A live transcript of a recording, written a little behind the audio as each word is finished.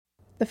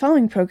The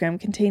following program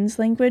contains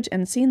language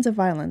and scenes of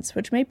violence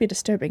which may be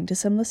disturbing to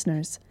some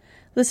listeners.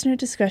 Listener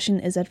discretion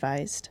is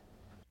advised.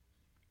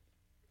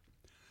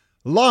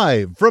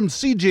 Live from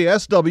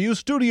CJSW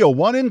Studio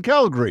 1 in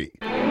Calgary.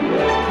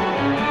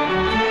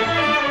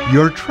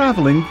 You're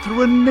traveling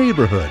through a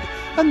neighborhood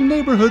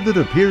that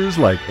appears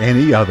like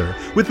any other,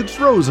 with its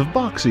rows of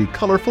boxy,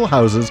 colorful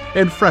houses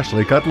and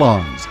freshly cut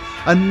lawns.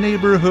 A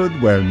neighborhood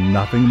where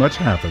nothing much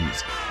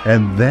happens.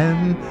 And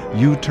then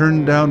you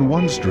turn down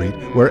one street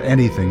where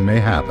anything may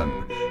happen.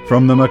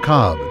 From the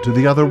macabre to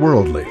the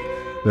otherworldly,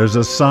 there's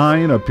a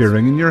sign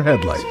appearing in your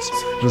headlights.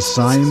 The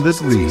sign that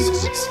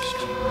reads,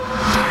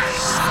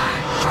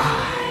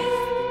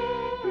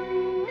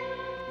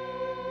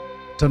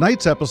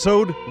 tonight's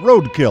episode,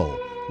 Roadkill,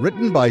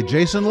 written by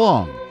Jason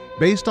Long,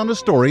 based on a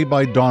story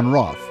by Don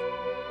Roth.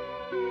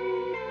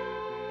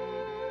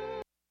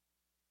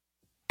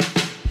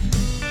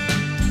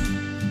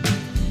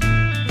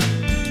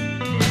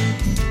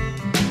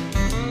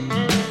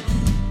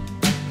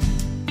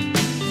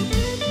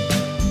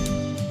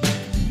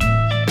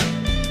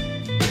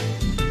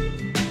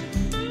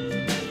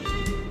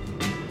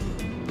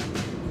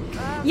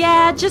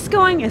 Yeah, just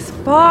going as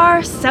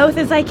far south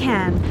as I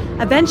can.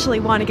 Eventually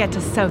want to get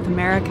to South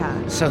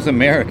America. South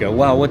America?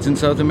 Wow, what's in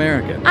South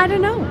America? I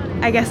don't know.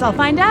 I guess I'll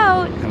find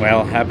out.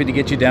 Well, happy to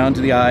get you down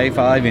to the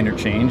I-5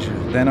 interchange.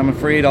 Then I'm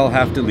afraid I'll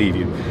have to leave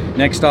you.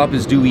 Next stop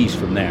is due east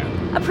from there.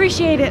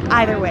 Appreciate it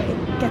either way.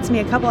 Gets me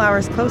a couple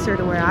hours closer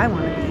to where I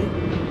want to be.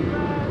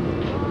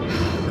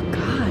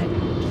 God,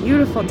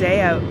 beautiful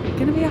day out.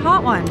 Gonna be a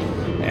hot one.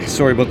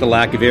 Sorry about the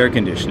lack of air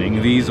conditioning.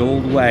 These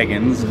old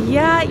wagons...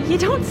 Yeah, you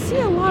don't see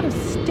a lot of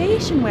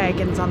station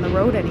wagons on the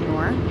road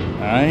anymore.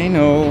 I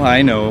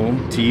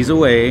know. Tease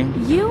away.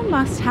 You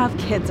must have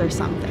kids or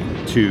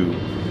something. Two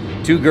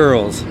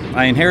girls.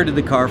 I inherited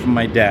the car from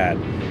my dad.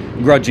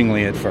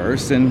 Grudgingly at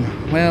first, and,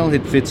 well,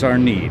 it fits our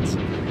needs.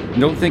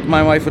 Don't think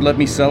my wife would let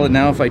me sell it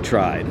now if I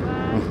tried.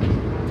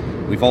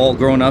 We've all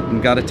grown up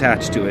and got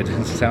attached to it.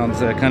 It sounds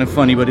kind of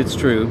funny, but it's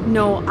true.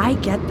 No, I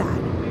get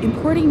that.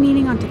 Importing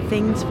meaning onto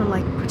things from,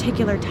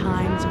 particular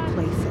times or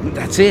places.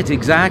 That's it,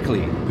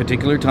 exactly.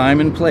 Particular time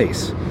and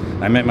place.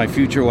 I met my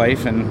future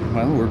wife and,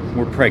 well,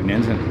 we're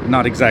pregnant, and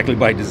not exactly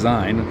by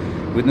design.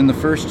 Within the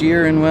first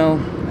year, and, well,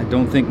 I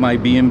don't think my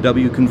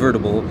BMW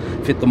convertible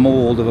fit the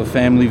mold of a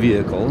family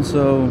vehicle,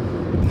 so...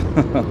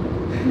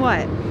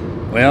 What?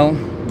 Well,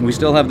 we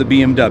still have the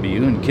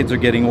BMW, and kids are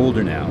getting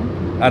older now,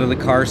 out of the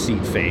car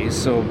seat phase,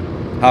 so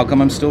how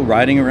come I'm still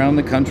riding around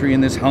the country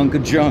in this hunk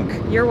of junk?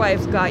 Your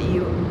wife's got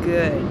you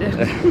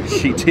good.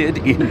 She did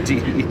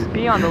indeed.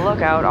 Be on the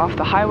lookout off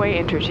the highway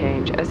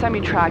interchange. A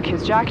semi-truck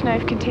has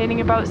jackknife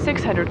containing about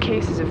 600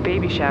 cases of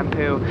baby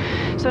shampoo.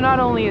 So not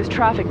only is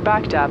traffic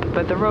backed up,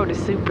 but the road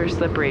is super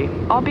slippery,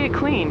 albeit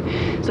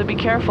clean. So be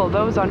careful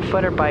those on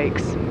foot or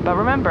bikes. But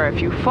remember,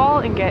 if you fall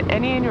and get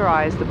any in your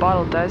eyes, the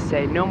bottle does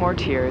say no more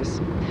tears.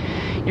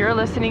 You're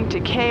listening to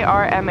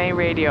KRMA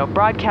Radio,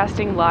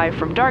 broadcasting live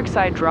from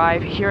Darkside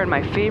Drive here in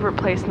my favorite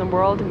place in the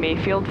world,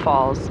 Mayfield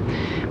Falls.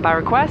 By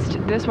request,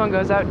 this one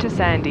goes out to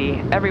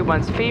Sandy,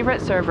 everyone's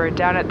favorite server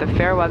down at the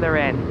Fairweather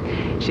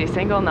Inn. She's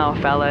single now,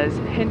 fellas.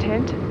 Hint,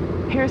 hint.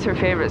 Here's her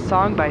favorite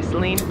song by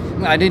Celine.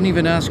 I didn't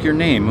even ask your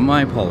name.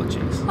 My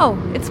apologies. Oh,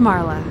 it's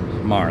Marla.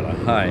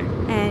 Marla, hi.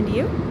 And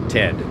you?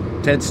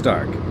 Ted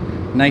Stark.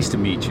 Nice to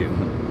meet you.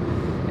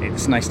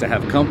 It's nice to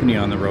have company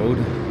on the road.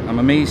 I'm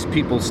amazed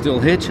people still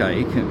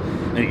hitchhike.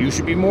 You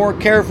should be more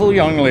careful,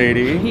 young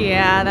lady.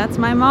 Yeah, that's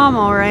my mom,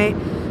 all right.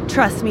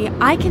 Trust me,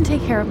 I can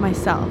take care of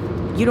myself.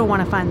 You don't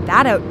want to find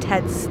that out,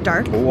 Ted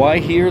Stark. Oh, I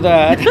hear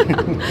that.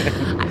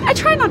 I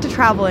try not to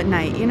travel at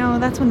night. You know,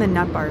 that's when the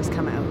nut bars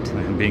come out.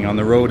 And being on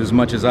the road as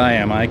much as I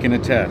am, I can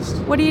attest.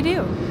 What do you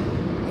do?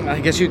 I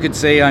guess you could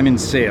say I'm in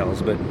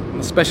sales, but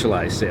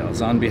specialized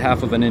sales on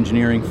behalf of an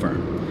engineering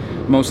firm.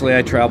 Mostly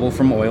I travel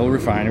from oil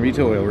refinery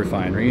to oil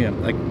refinery,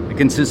 like a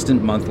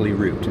consistent monthly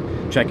route,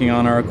 checking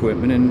on our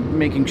equipment and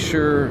making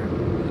sure,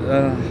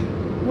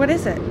 What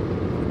is it?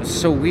 It's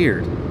so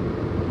weird.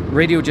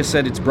 Radio just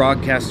said it's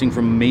broadcasting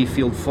from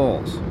Mayfield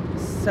Falls.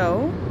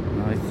 So?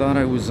 I thought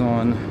I was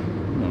on...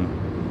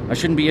 I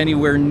shouldn't be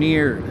anywhere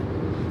near...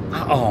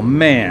 Oh,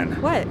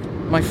 man. What?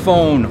 My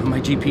phone. My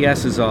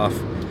GPS is off.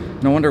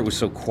 No wonder it was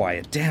so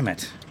quiet. Damn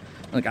it.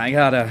 Look, I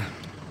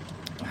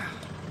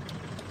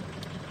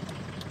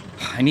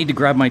need to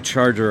grab my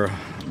charger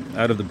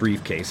out of the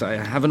briefcase. I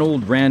have an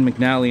old Rand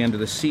McNally under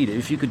the seat.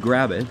 If you could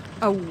grab it.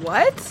 A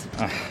what?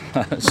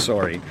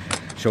 Sorry.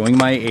 Showing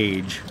my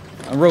age.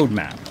 A road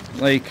map.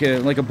 Like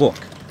a book.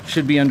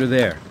 Should be under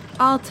there.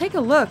 I'll take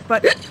a look,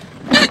 but...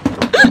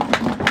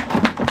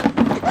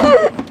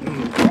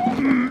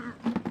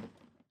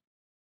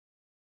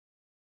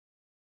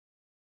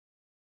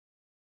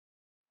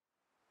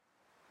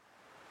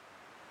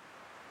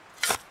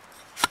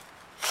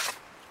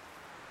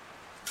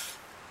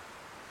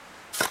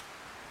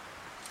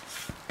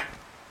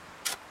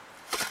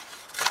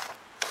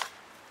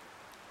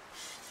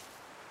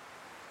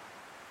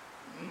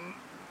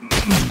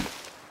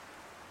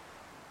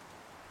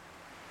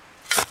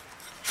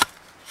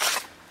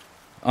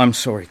 I'm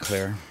sorry,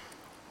 Claire.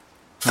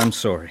 I'm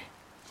sorry.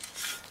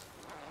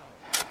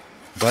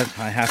 But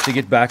I have to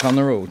get back on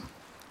the road.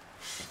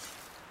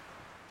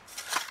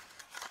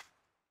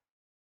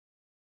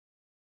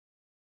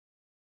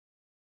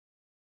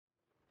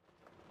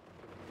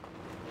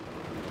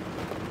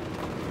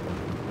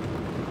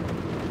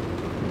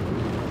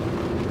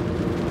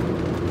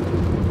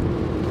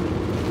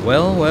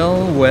 Well,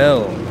 well,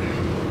 well.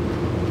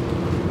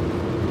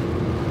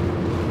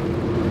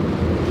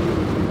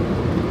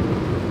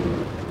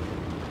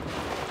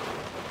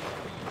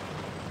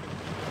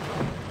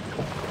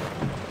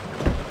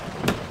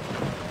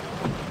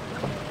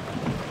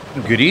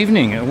 Good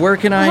evening. Where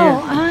can I...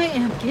 Oh, I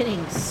am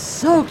getting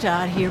soaked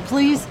out here,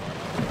 please.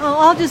 Oh,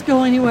 I'll just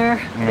go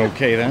anywhere.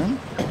 Okay, then.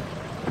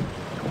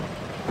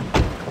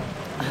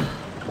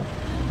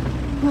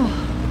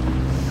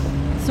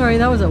 Sorry,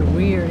 that was a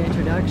weird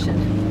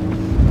introduction.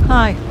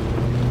 Hi,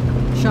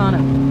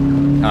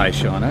 Shauna. Hi,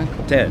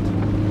 Shauna. Ted.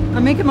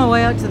 I'm making my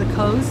way out to the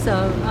coast,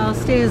 so I'll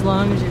stay as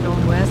long as you're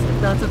going west,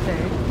 if that's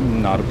okay.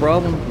 Not a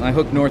problem. I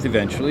hook north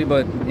eventually,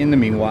 but in the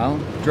meanwhile,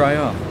 dry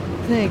off.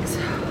 Thanks.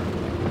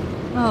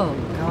 Oh,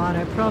 God,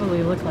 I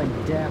probably look like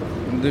death.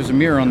 There's a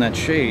mirror on that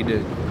shade.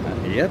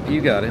 Yep, you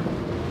got it.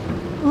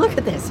 Look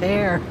at this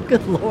hair.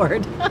 Good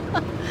Lord.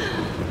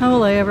 How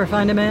will I ever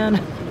find a man?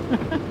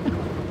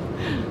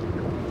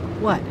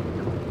 What?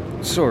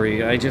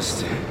 Sorry, I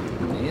just...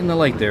 In the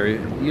light there,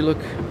 you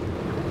look...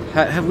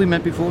 have we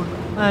met before?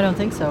 I don't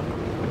think so.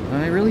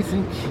 I really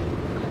think...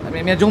 I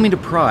mean, I don't mean to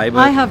pry, but...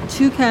 I have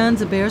 2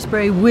 cans of bear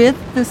spray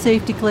with the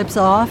safety clips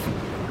off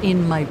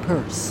in my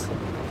purse.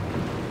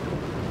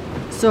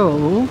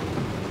 So...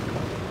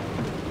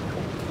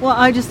 Well,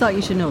 I just thought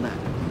you should know that.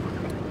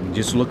 You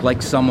just look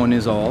like someone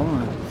is all.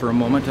 For a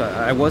moment,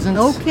 I wasn't...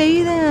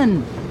 Okay,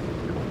 then.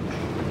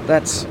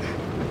 That's...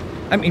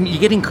 I mean, you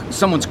get in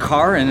someone's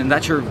car and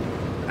that's your...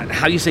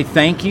 How do you say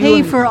thank you?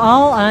 Hey, for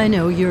all I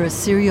know, you're a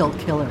serial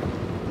killer.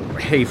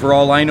 Hey, for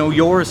all I know,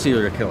 you're a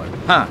serial killer.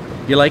 Huh?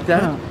 You like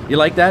that? Huh. You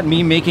like that?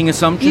 Me making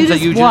assumptions You that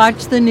just you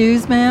watch the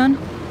news, man.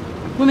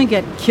 Women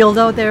get killed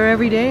out there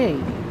every day.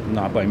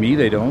 Not by me,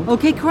 they don't.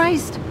 Okay,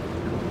 Christ.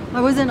 I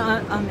wasn't...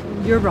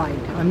 you're right.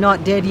 I'm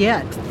not dead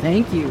yet.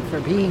 Thank you for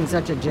being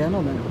such a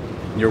gentleman.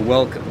 You're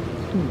welcome.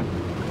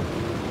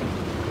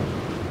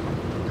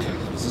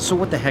 So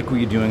what the heck were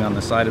you doing on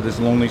the side of this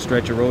lonely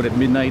stretch of road at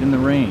midnight in the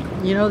rain?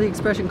 You know the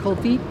expression cold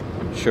feet?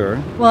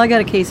 Sure. Well, I got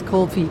a case of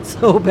cold feet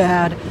so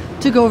bad,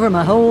 took over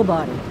my whole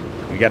body.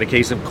 You got a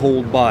case of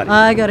cold body.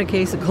 I got a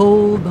case of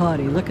cold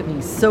body. Look at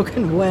me,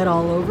 soaking wet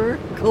all over.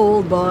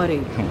 Cold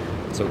body.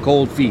 So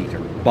cold feet or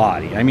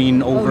body. I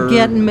mean over... Oh,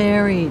 getting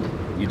married.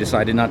 You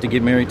decided not to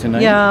get married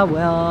tonight? Yeah,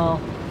 well,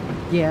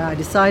 yeah, I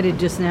decided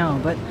just now,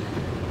 but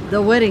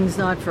the wedding's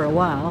not for a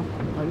while.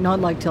 Not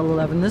like till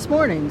 11 this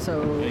morning,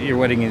 so... Your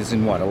wedding is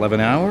in what, 11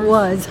 hours?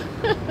 Was.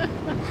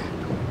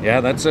 Yeah,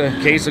 that's a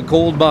case of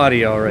cold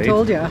body, all right. I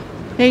told ya.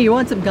 Hey, you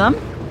want some gum?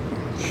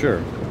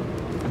 Sure.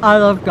 I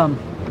love gum.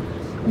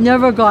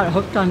 Never got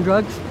hooked on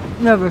drugs.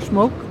 Never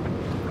smoked.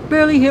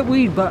 Barely hit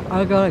weed, but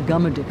I got a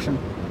gum addiction.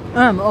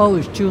 I'm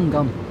always chewing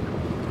gum.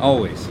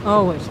 Always.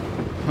 Always.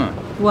 Huh.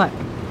 What?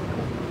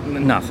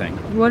 Nothing.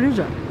 What is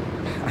it?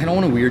 I don't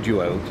want to weird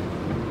you out.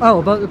 Oh,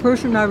 about the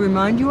person I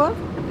remind you of?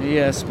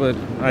 Yes, but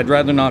I'd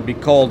rather not be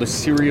called a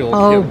serial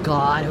Oh, killer.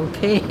 God,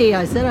 okay.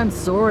 I said I'm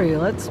sorry.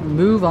 Let's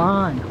move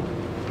on.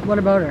 What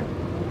about her?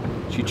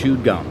 She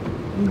chewed gum.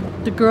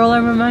 The girl I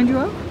remind you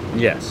of?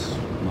 Yes,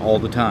 all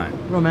the time.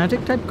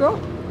 Romantic type girl?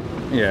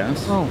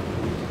 Yes. Oh.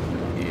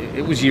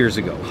 It was years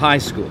ago. High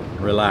school.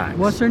 Relax.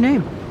 What's her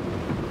name?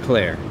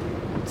 Claire.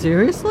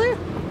 Seriously?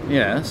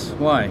 Yes.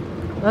 Why?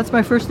 That's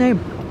my first name.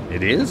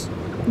 It is?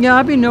 Yeah,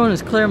 I've been known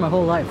as Claire my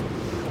whole life.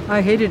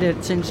 I hated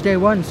it since day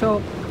one,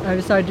 so I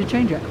decided to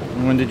change it.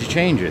 When did you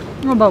change it?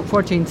 About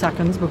 14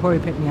 seconds before he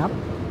picked me up.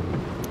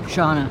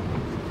 Shauna.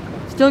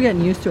 Still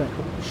getting used to it.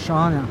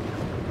 Shauna.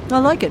 I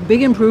like it.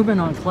 Big improvement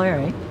on Claire,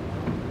 eh?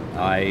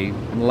 I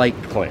like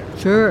Claire.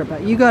 Sure,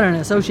 but you got an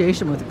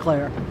association with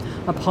Claire.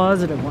 A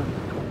positive one.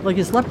 Like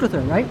you slept with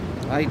her, right?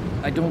 I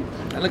don't...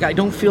 Look, I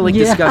don't feel like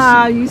Yeah,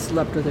 discussing... you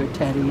slept with her,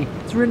 Teddy.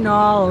 It's written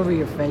all over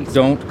your face.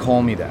 Don't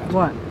call me that.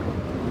 What?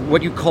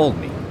 What you called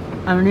me.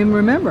 I don't even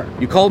remember.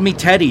 You called me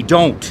Teddy.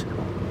 Don't.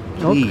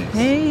 Please.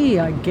 Okay,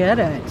 I get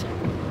it.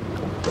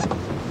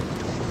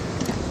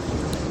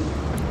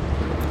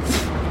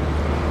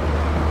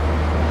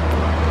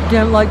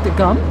 Didn't like the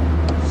gum?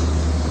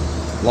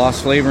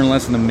 Lost flavor in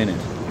less than a minute.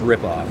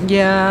 Rip off.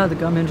 Yeah, the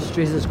gum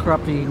industry is as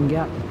corrupt as you can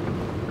get.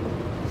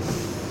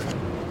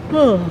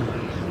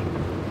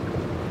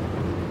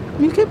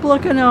 You keep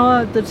looking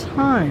out at the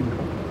time.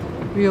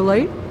 Are you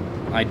late?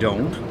 I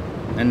don't.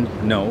 And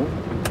no.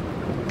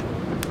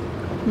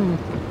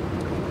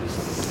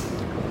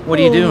 What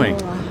are you doing?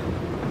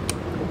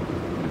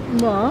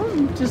 Well,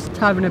 I'm just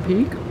having a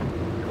peek.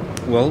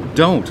 Well,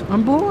 don't.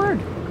 I'm bored.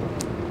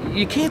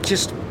 You can't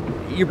just...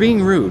 You're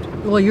being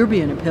rude. Well, you're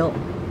being a pill.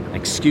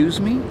 Excuse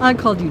me? I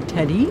called you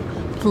Teddy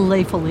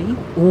playfully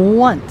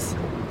once.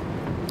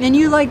 And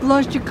you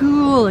lost your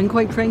cool, and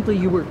quite frankly,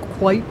 you were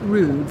quite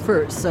rude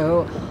first,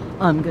 so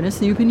I'm gonna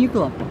snoop in your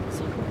glove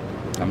box.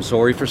 I'm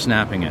sorry for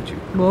snapping at you.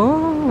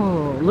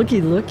 Whoa,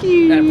 looky.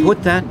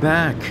 Put that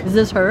back. Is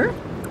this her?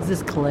 Is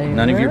this Claire?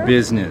 None of your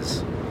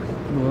business.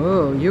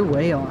 Whoa, you're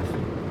way off.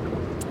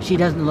 She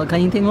doesn't look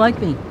anything like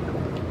me.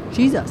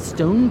 She's a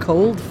stone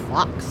cold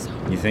fox.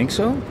 You think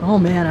so? Oh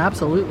man,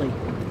 absolutely.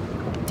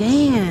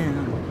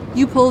 Damn,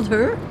 you pulled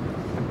her?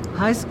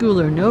 High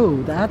schooler,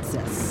 no, that's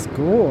a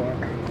score.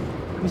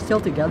 You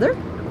still together?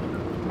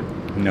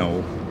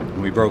 No,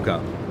 we broke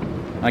up.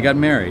 I got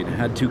married,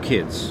 had 2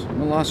 kids. I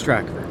lost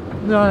track of her.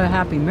 Not a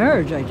happy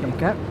marriage, I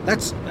take it.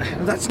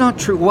 That's not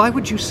true. Why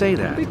would you say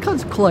that?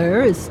 Because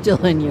Claire is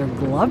still in your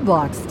glove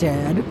box,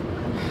 Ted.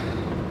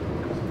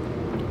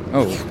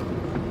 Oh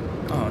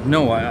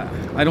no,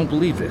 I don't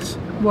believe this.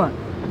 What?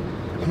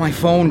 My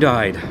phone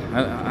died.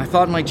 I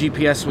thought my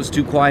GPS was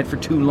too quiet for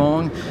too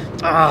long.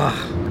 I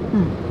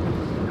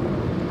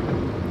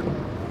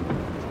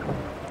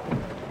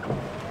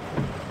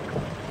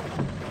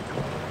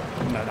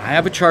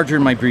have a charger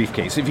in my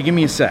briefcase, if you give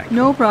me a sec.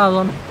 No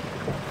problem.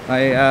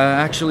 I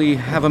actually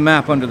have a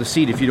map under the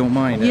seat, if you don't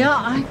mind. Yeah,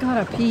 I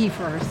gotta pee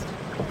first.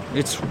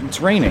 It's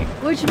raining.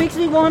 Which makes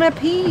me wanna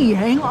pee.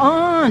 Hang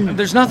on.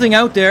 There's nothing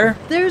out there.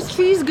 There's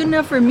trees good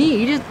enough for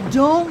me. Just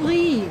don't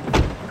leave.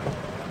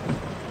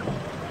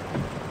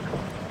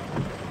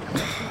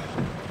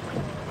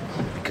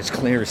 Because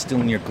Claire is still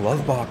in your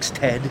glove box,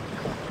 Ted.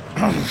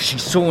 Oh,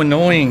 she's so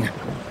annoying.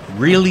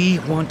 Really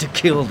want to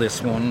kill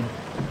this one.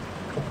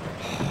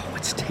 Oh,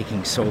 what's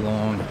taking so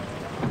long?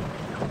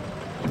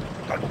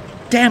 Oh,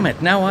 damn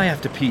it, now I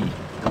have to pee.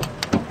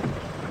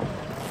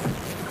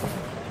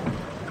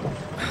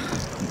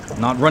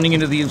 Not running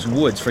into these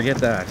woods, forget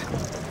that.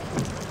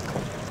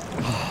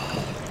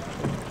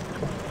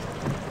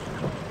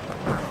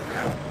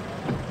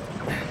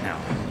 Now,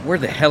 where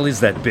the hell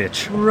is that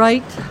bitch?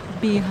 Right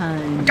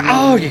behind you.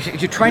 Oh,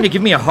 you're trying to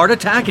give me a heart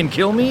attack and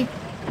kill me?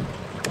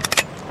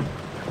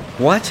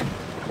 What?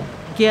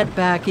 Get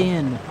back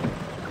in.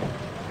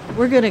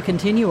 We're gonna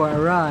continue our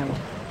ride,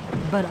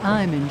 but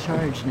I'm in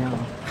charge now.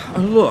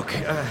 Look,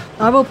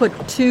 I will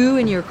put 2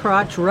 in your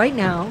crotch right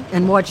now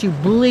and watch you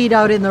bleed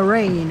out in the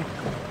rain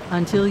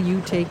until you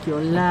take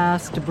your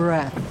last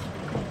breath.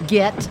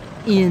 Get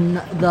in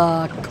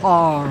the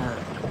car.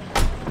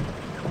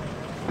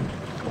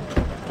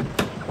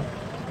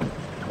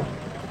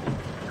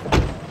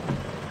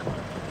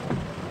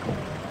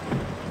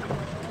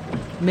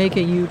 Make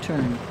a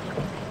U-turn.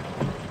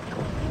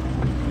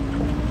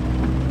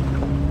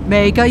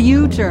 Make a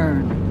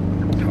U-turn.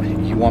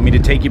 you want me to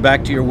take you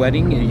back to your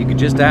wedding? You could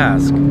just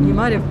ask. You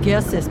might have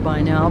guessed this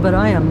by now, but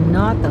I am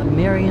not the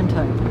Marion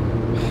type.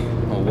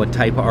 Oh, what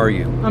type are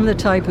you? I'm the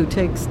type who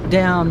takes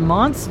down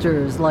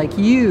monsters like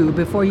you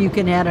before you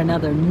can add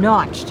another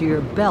notch to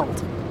your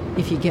belt,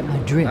 if you get my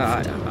drift.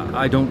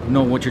 I don't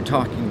know what you're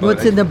talking about.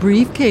 What's in the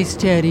briefcase,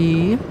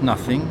 Teddy?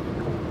 Nothing.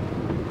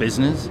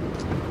 Business?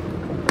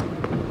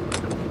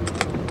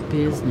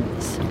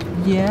 Business.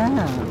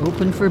 Yeah,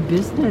 open for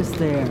business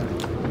there,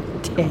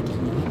 Teddy.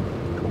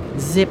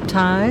 Zip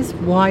ties,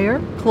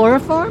 wire,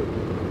 chloroform,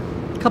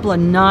 a couple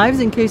of knives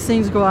in case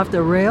things go off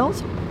the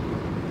rails.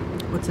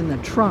 What's in the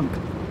trunk?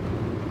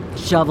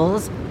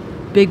 Shovels,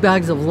 big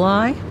bags of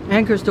lye,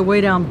 anchors to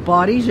weigh down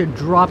bodies you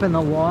drop in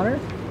the water.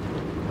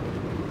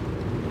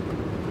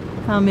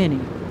 How many?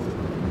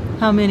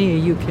 How many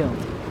are you killed?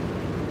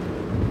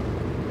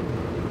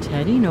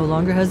 Teddy no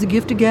longer has the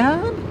gift of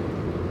gab?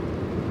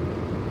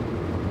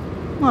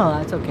 Well,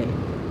 that's okay.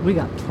 We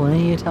got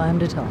plenty of time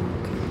to talk.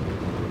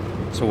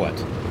 So what?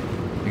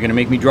 You're gonna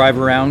make me drive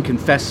around,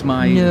 confess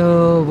my...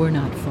 No, we're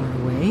not far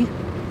away.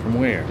 From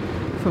where?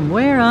 From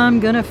where I'm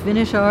gonna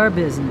finish our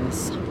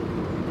business.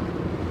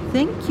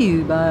 Thank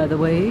you, by the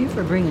way,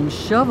 for bringing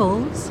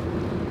shovels.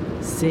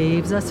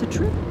 Saves us a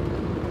trip.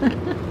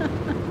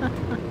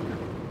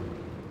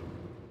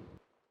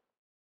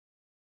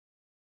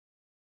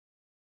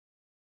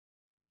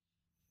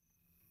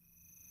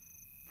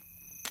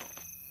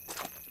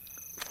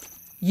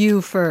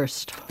 You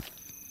first.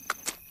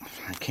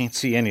 I can't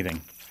see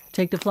anything.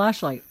 Take the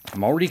flashlight.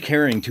 I'm already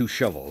carrying 2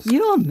 shovels.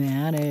 You'll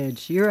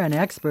manage. You're an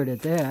expert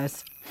at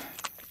this.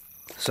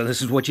 So this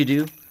is what you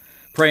do?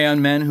 Prey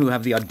on men who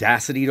have the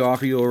audacity to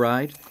offer you a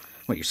ride?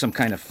 What, you're some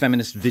kind of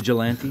feminist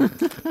vigilante?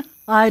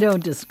 I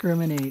don't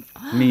discriminate.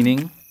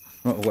 Meaning?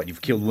 What,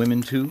 you've killed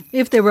women too?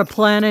 If they were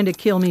planning to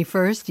kill me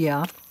first,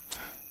 yeah.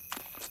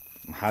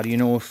 How do you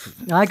know if...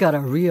 I got a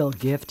real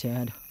gift,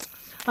 Ted.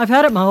 I've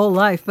had it my whole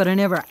life, but I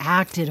never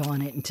acted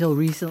on it until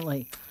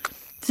recently.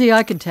 See,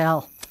 I could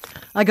tell.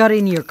 I got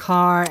in your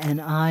car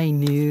and I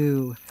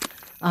knew.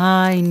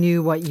 I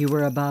knew what you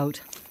were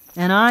about.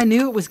 And I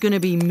knew it was going to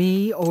be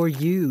me or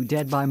you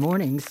dead by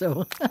morning,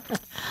 so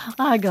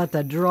I got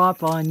the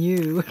drop on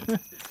you.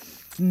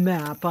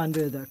 Map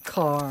under the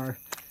car.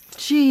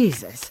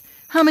 Jesus,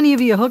 how many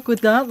of you hook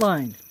with that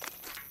line?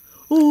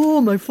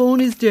 Oh, my phone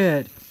is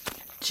dead.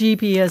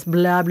 GPS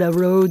blah blah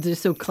roads are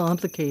so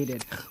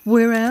complicated.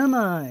 Where am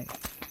I?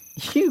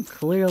 You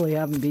clearly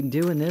haven't been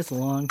doing this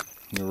long.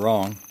 You're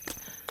wrong.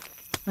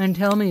 And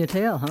tell me a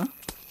tale, huh?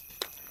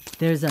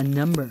 There's a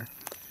number.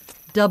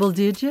 Double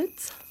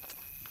digits?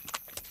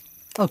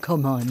 Oh,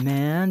 come on,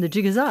 man. The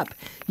jig is up.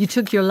 You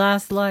took your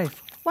last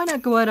life. Why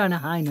not go out on a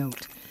high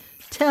note?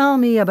 Tell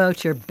me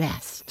about your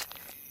best.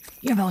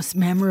 Your most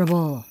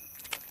memorable.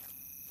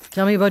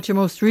 Tell me about your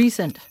most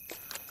recent.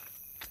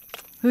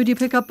 Who'd you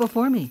pick up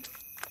before me?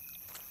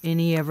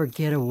 Any ever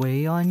get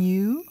away on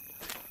you?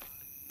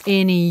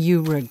 Any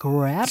you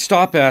regret?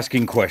 Stop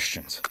asking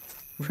questions.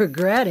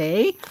 Regret,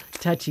 eh?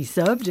 Touchy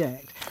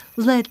subject.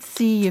 Let's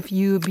see if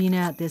you've been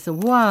at this a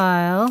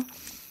while.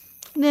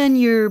 Then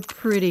you're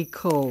pretty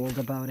cold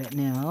about it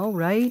now,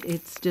 right?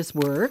 It's just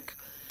work.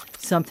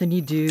 Something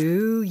you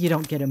do. You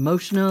don't get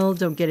emotional,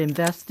 don't get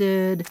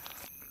invested.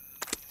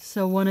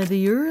 So one of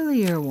the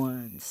earlier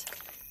ones.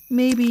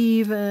 Maybe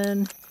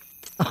even...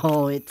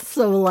 Oh, it's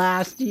so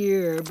last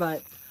year,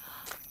 but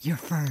you're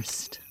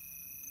first.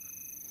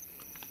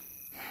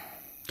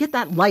 Get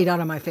that light out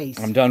of my face.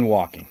 I'm done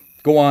walking.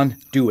 Go on,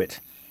 do it.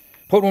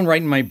 Put one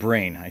right in my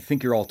brain. I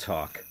think you're all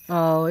talk.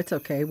 Oh, it's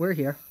okay. We're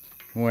here.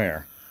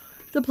 Where?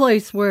 The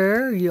place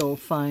where you'll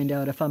find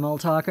out if I'm all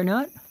talk or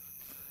not.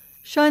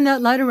 Shine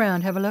that light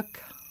around. Have a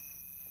look.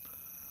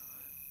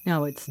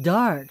 Now, it's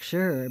dark,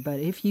 sure, but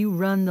if you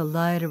run the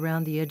light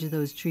around the edge of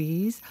those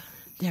trees,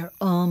 they're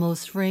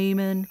almost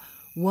framing.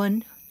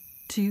 1,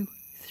 2,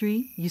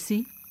 3, you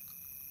see?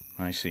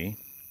 I see.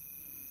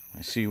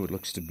 I see what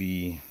looks to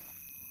be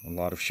a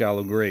lot of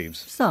shallow graves.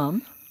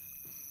 Some.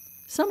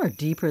 Some are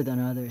deeper than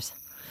others.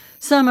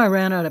 Some I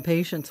ran out of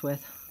patience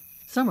with.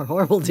 Some are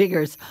horrible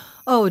diggers.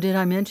 Oh, did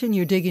I mention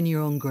you're digging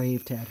your own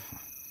grave, Ted?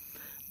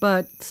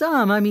 But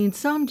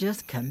some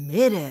just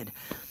committed.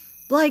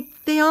 Like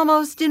they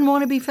almost didn't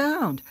want to be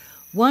found.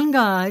 One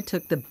guy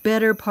took the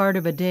better part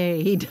of a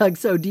day. He dug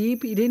so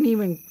deep he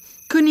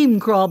couldn't even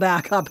crawl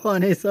back up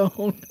on his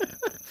own.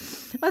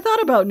 I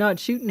thought about not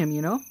shooting him,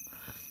 you know.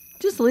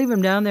 Just leave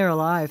him down there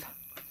alive.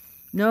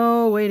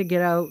 No way to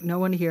get out, no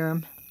one to hear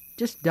him.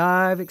 Just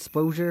die of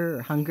exposure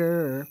or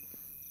hunger or...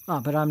 Oh,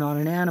 but I'm not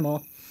an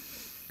animal.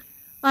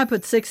 I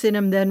put 6 in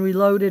him, then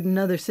reloaded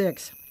another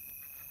 6.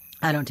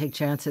 I don't take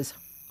chances.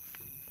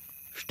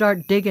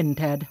 Start digging,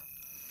 Ted.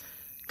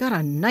 Got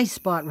a nice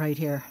spot right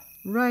here.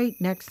 Right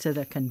next to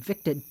the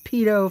convicted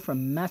pedo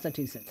from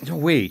Massachusetts. No,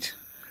 wait.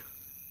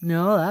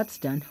 No, that's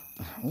done.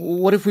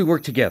 What if we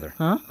work together?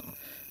 Huh?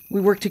 We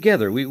work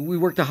together. We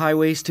work the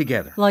highways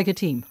together. Like a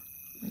team.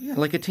 Yeah,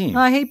 like a team.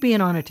 I hate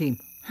being on a team.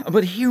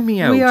 But hear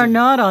me out. We are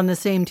not on the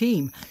same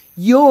team.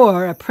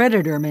 You're a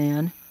predator,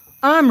 man.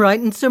 I'm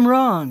righting some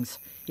wrongs.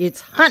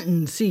 It's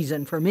hunting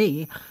season for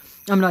me.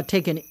 I'm not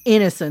taking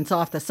innocents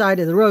off the side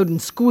of the road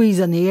and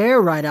squeezing the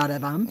air right out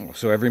of them.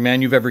 So every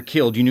man you've ever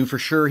killed, you knew for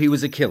sure he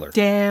was a killer?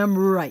 Damn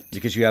right.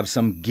 Because you have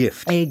some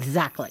gift.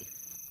 Exactly.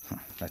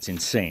 That's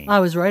insane. I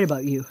was right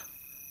about you.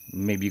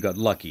 Maybe you got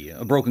lucky.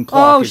 A broken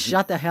clock Oh, is...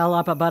 shut the hell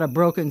up about a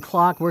broken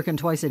clock working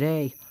twice a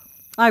day.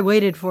 I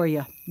waited for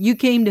you. You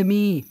came to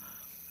me.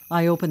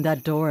 I opened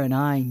that door and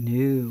I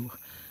knew.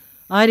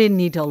 I didn't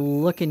need to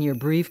look in your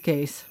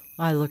briefcase.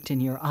 I looked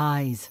in your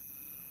eyes.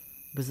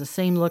 It was the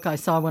same look I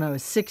saw when I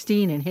was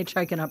 16 and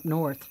hitchhiking up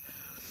north.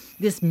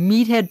 This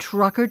meathead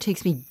trucker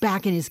takes me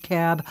back in his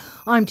cab.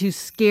 I'm too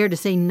scared to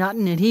say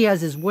nothing, and he has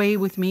his way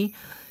with me.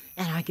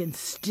 And I can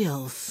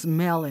still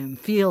smell him,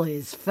 feel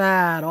his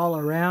fat all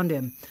around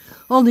him.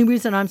 Only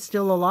reason I'm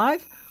still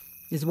alive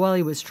is while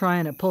he was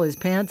trying to pull his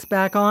pants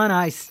back on,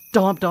 I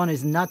stomped on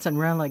his nuts and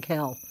ran like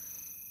hell.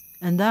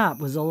 And that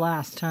was the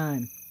last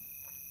time.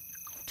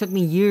 Took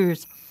me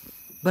years,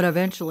 but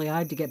eventually I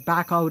had to get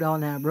back out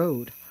on that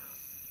road.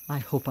 I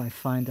hope I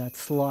find that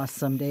sloth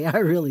someday. I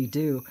really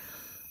do.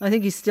 I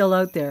think he's still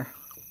out there.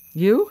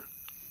 You?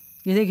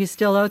 You think he's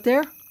still out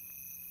there?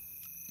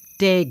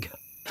 Dig.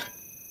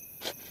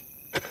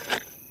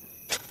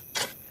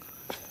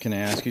 Can I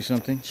ask you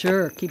something?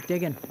 Sure, keep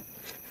digging.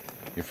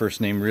 Your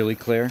first name really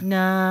Claire?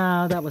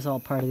 Nah, that was all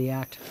part of the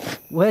act.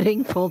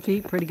 Wedding, cold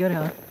feet, pretty good,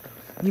 huh?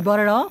 You bought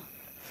it all?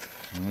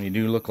 Well, you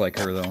do look like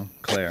her, though,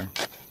 Claire.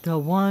 The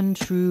one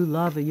true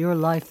love of your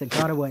life that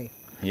got away.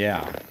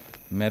 Yeah.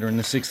 Met her in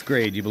the 6th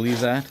grade. You believe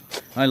that?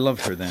 I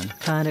loved her then.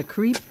 Kinda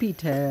creepy,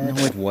 Ted.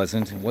 No, it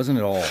wasn't. It wasn't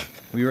at all.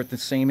 We were at the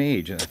same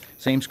age.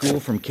 Same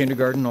school from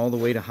kindergarten all the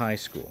way to high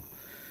school.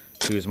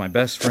 She was my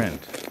best friend.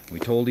 We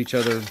told each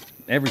other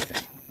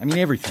everything. I mean,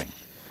 everything.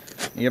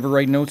 You ever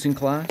write notes in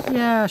class?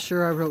 Yeah,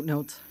 sure, I wrote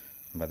notes.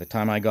 By the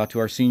time I got to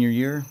our senior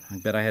year, I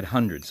bet I had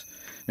hundreds,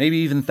 maybe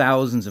even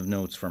thousands of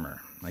notes from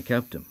her. I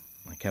kept them.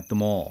 I kept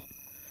them all.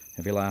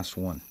 Every last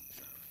one.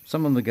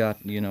 Some of them got,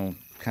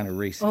 kind of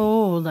racy.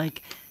 Oh,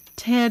 like,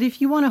 Ted,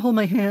 if you want to hold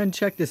my hand,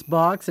 check this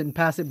box and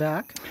pass it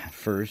back. At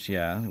first,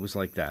 yeah, it was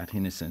like that,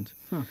 innocent.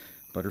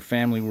 But her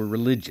family were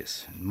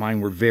religious. Mine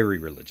were very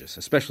religious,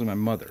 especially my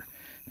mother.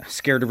 I'm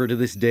scared of her to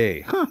this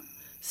day.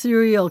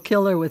 Serial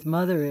killer with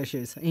mother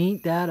issues.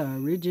 Ain't that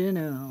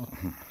original?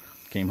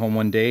 Came home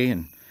one day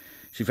and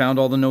she found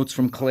all the notes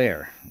from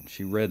Claire.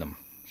 She read them.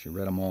 She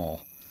read them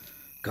all.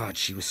 God,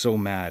 she was so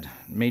mad.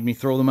 It made me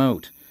throw them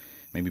out.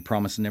 Maybe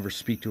promise to never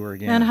speak to her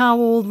again. And how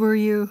old were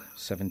you?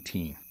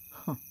 17.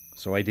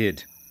 So I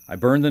did. I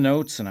burned the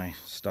notes and I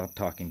stopped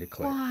talking to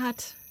Claire.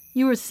 What?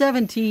 You were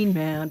 17,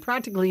 man.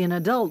 Practically an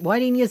adult. Why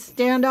didn't you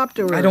stand up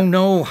to her? I don't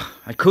know.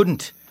 I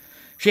couldn't.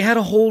 She had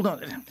a hold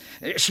on...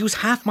 She was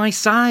half my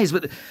size,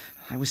 but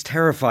I was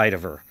terrified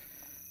of her.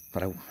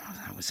 But I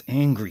was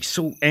angry,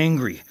 so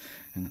angry.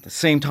 And at the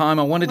same time,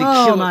 I wanted to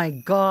kill her. Oh, my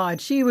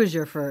God. She was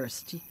your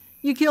first.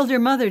 You killed your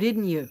mother,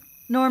 didn't you?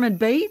 Norman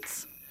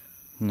Bates?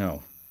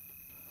 No.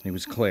 It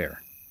was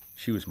Claire.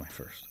 She was my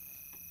first.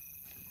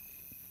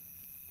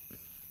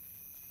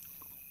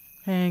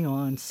 Hang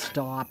on,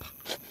 stop.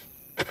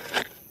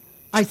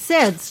 I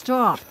said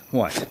stop.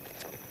 What?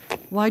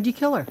 Why'd you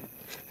kill her?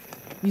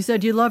 You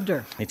said you loved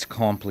her. It's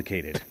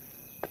complicated.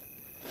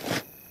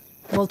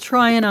 Well,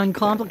 try and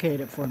uncomplicate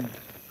it for me.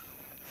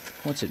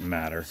 What's it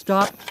matter?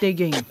 Stop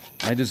digging.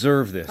 I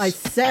deserve this. I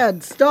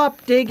said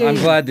stop digging. I'm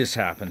glad this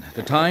happened.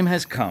 The time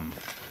has come.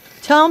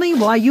 Tell me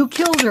why you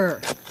killed her.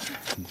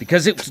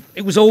 Because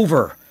it was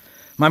over.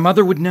 My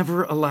mother would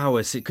never allow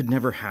us. It could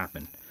never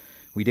happen.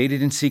 We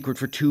dated in secret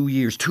for 2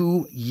 years.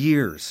 2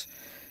 years.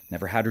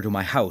 Never had her to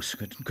my house.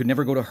 Could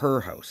never go to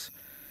her house.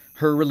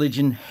 Her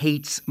religion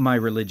hates my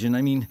religion.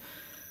 I mean,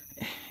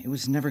 it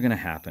was never going to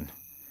happen.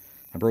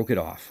 I broke it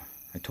off.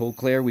 I told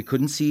Claire we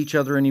couldn't see each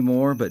other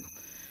anymore, but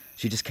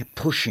she just kept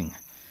pushing.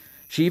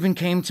 She even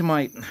came to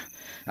my...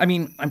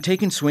 I'm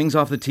taking swings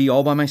off the tee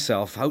all by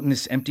myself out in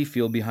this empty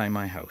field behind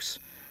my house.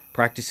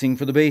 Practicing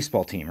for the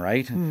baseball team,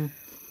 right?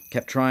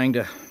 Kept trying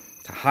to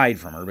hide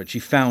from her, but she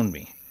found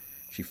me.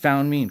 She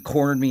found me and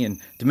cornered me and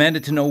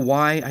demanded to know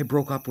why I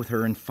broke up with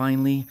her, and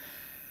finally,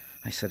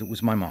 I said it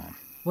was my mom.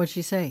 What'd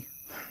she say?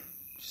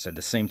 She said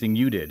the same thing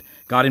you did.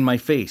 Got in my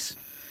face.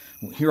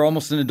 You're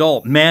almost an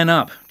adult. Man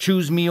up.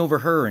 Choose me over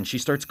her. And she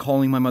starts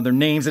calling my mother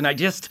names, and I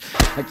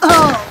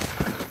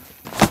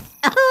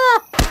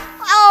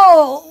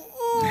Oh!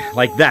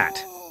 Like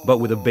that, but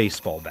with a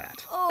baseball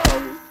bat.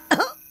 Oh!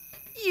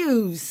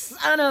 You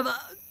son of a...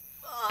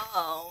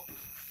 Oh!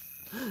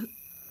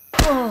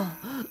 Oh!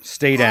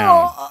 Stay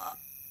down.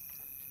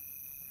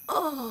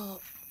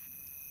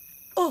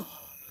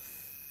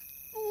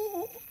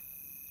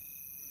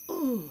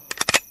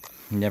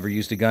 Never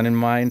used a gun in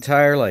my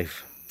entire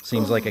life.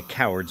 Seems like a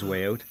coward's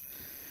way out.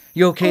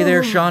 You okay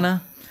there,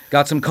 Shauna?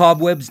 Got some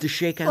cobwebs to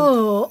shake out?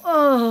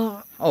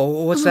 Oh,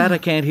 what's that? I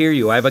can't hear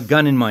you. I have a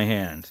gun in my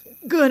hand.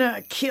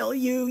 Gonna kill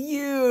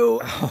you.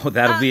 Oh,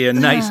 that'll be a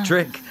nice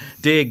trick.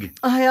 Dig.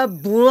 I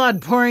have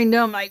blood pouring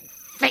down my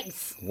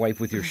face.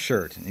 Wipe with your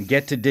shirt and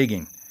get to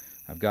digging.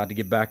 I've got to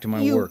get back to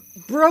my work.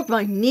 You broke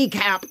my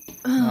kneecap.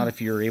 Not if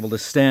you're able to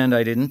stand,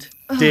 I didn't.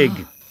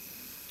 Dig.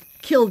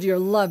 Killed your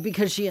love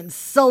because she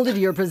insulted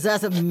your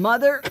possessive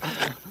mother.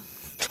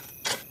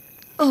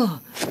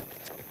 Oh,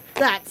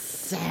 that's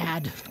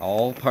sad.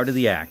 All part of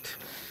the act.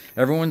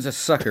 Everyone's a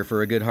sucker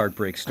for a good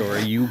heartbreak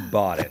story. You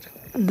bought it.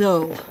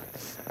 No.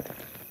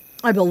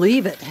 I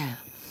believe it.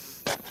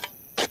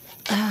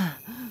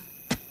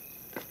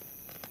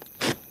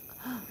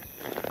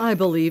 I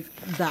believe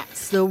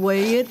that's the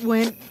way it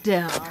went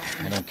down.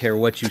 I don't care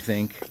what you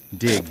think.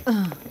 Dig.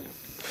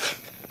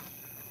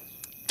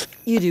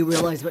 You do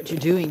realize what you're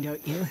doing,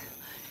 don't you?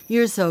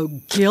 You're so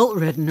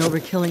guilt-ridden over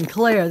killing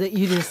Claire that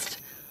you just,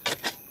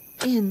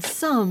 in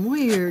some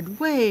weird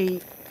way,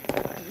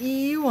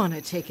 you want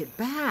to take it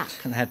back.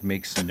 That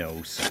makes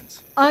no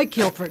sense. I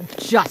kill for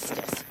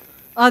justice.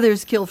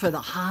 Others kill for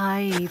the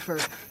high, for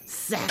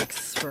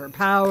sex, for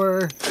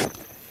power.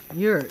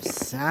 You're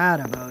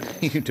sad about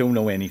it. You don't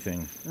know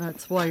anything.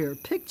 That's why your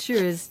picture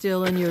is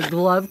still in your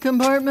glove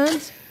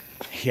compartment?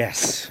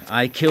 Yes,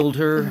 I killed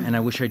her, and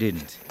I wish I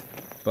didn't.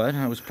 But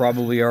I was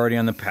probably already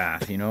on the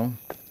path, you know?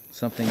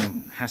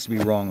 Something has to be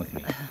wrong with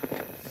me.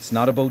 It's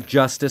not about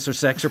justice or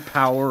sex or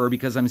power or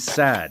because I'm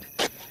sad.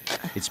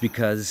 It's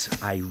because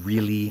I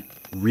really,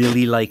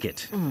 really like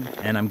it.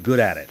 And I'm good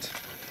at it.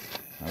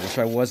 I wish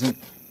I wasn't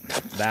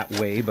that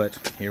way, but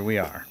here we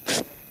are.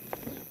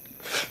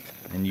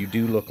 And you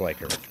do look like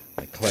her,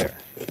 like Claire.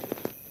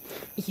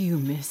 You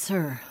miss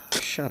her.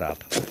 Shut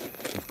up.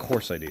 Of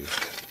course I do.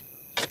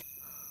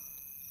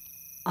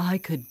 I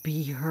could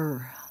be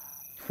her.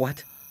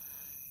 What?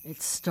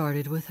 It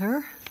started with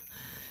her.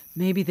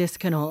 Maybe this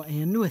can all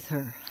end with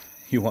her.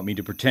 You want me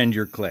to pretend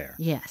you're Claire?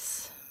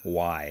 Yes.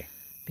 Why?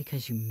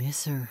 Because you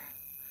miss her.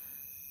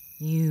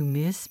 You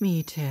miss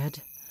me,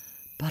 Ted.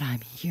 But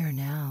I'm here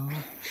now.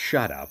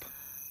 Shut up.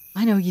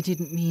 I know you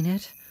didn't mean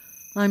it.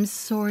 I'm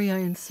sorry I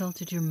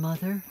insulted your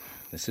mother.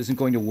 This isn't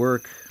going to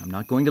work. I'm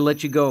not going to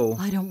let you go.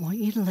 I don't want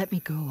you to let me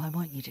go. I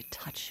want you to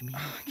touch me.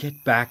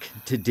 Get back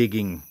to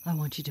digging. I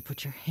want you to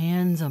put your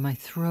hands on my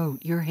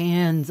throat. Your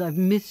hands. I've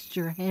missed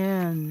your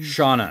hands.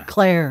 Shauna.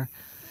 Claire,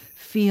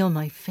 feel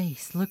my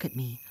face. Look at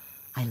me.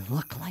 I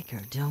look like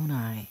her, don't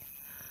I?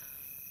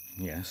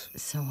 Yes.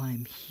 So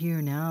I'm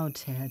here now,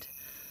 Ted.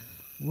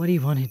 What do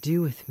you want to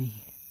do with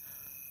me?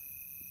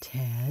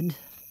 Ted?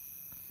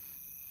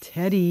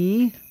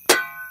 Teddy?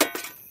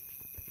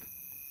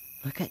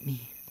 Look at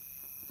me.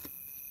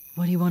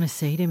 What do you want to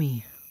say to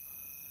me?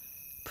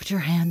 Put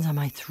your hands on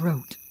my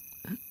throat.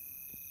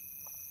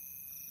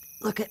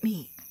 Look at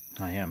me.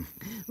 I am.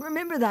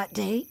 Remember that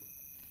day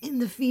in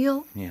the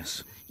field?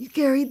 Yes. You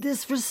carried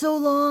this for so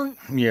long.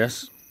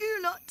 Yes.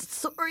 You're not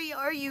sorry,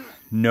 are you?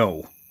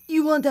 No.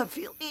 You want that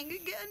feeling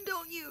again,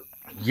 don't you?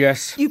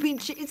 Yes. You've been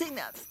chasing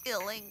that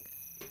feeling.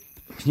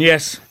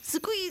 Yes.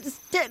 Squeeze,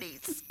 Teddy,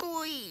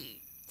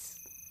 squeeze.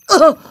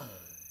 Oh!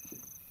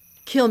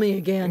 Kill me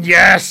again.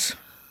 Yes!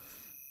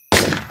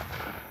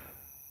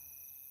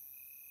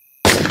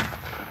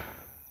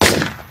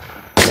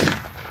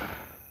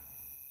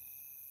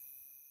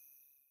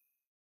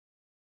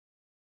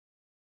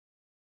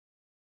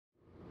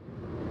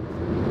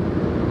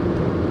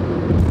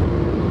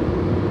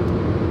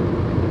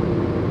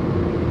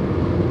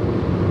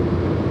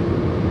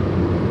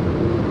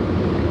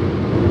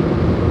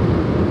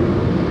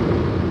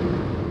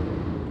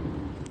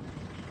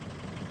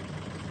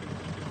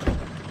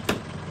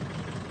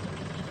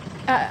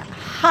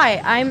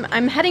 Hi,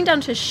 I'm heading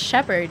down to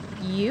Shepherd.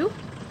 You?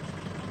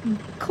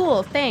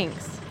 Cool,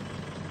 thanks.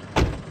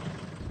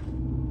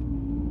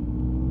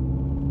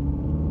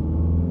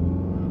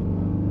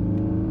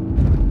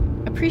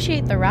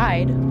 Appreciate the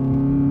ride.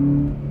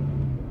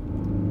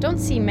 Don't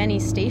see many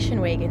station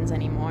wagons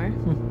anymore.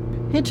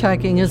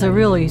 Hitchhiking is a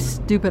really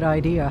stupid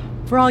idea.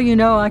 For all you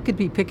know, I could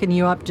be picking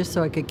you up just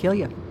so I could kill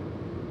you.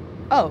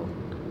 Oh.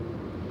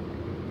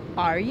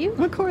 Are you?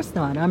 Of course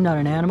not. I'm not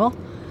an animal.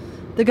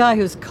 The guy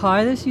whose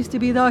car this used to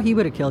be, though, he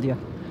would have killed you.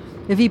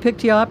 If he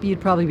picked you up,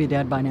 you'd probably be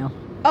dead by now.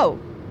 Oh.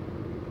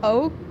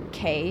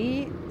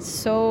 Okay.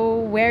 So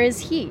where is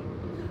he?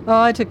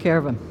 Oh, I took care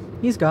of him.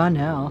 He's gone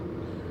now.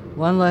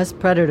 One less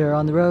predator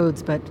on the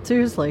roads, but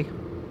seriously,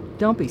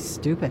 don't be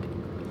stupid.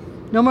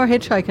 No more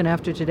hitchhiking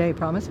after today,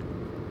 promise?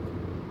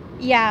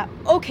 Yeah,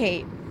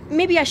 okay.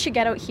 Maybe I should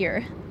get out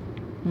here.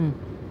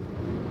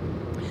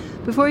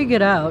 Before you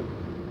get out,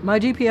 my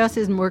GPS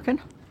isn't working.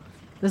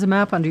 There's a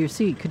map under your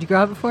seat. Could you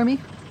grab it for me?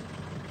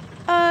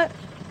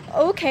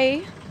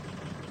 Okay.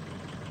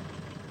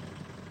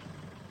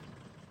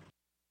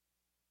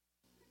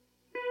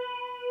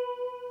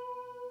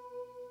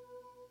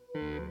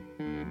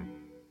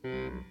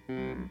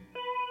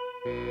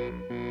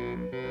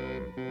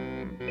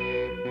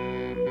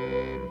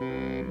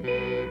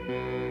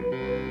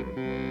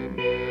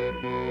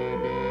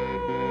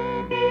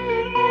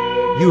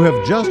 You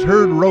have just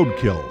heard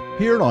Roadkill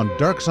here on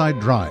Darkside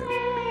Drive.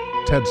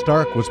 Ted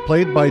Stark was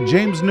played by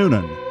James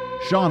Noonan,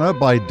 Shauna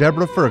by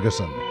Deborah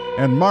Ferguson,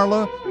 and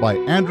Marla by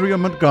Andrea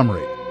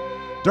Montgomery.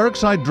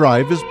 Darkside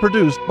Drive is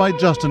produced by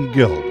Justin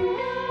Guild.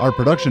 Our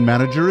production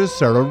manager is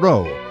Sarah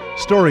Rowe.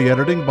 Story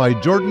editing by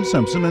Jordan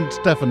Simpson and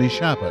Stephanie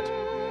Shappett.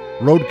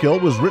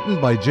 Roadkill was written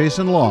by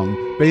Jason Long,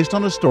 based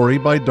on a story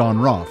by Don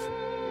Roth.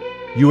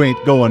 You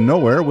Ain't Goin'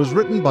 Nowhere was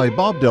written by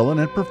Bob Dylan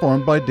and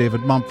performed by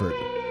David Mumford.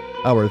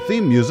 Our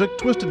theme music,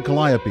 Twisted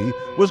Calliope,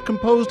 was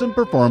composed and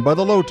performed by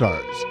the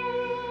Lotars.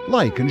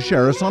 Like and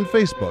share us on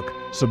Facebook,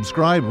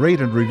 subscribe,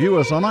 rate, and review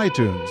us on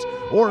iTunes,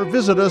 or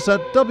visit us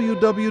at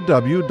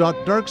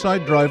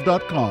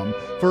www.darksidedrive.com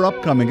for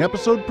upcoming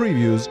episode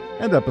previews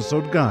and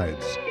episode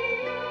guides.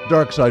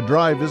 Darkside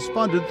Drive is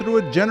funded through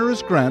a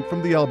generous grant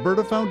from the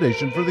Alberta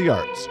Foundation for the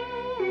Arts.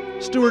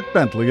 Stuart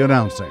Bentley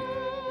announcing.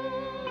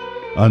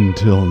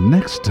 Until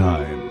next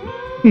time,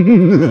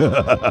 good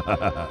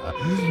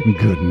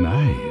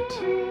night.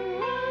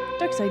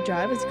 Darkside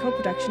Drive is a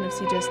co-production of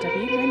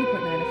CJSW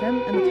 90.9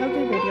 FM and the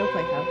Calgary Radio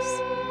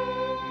Playhouse.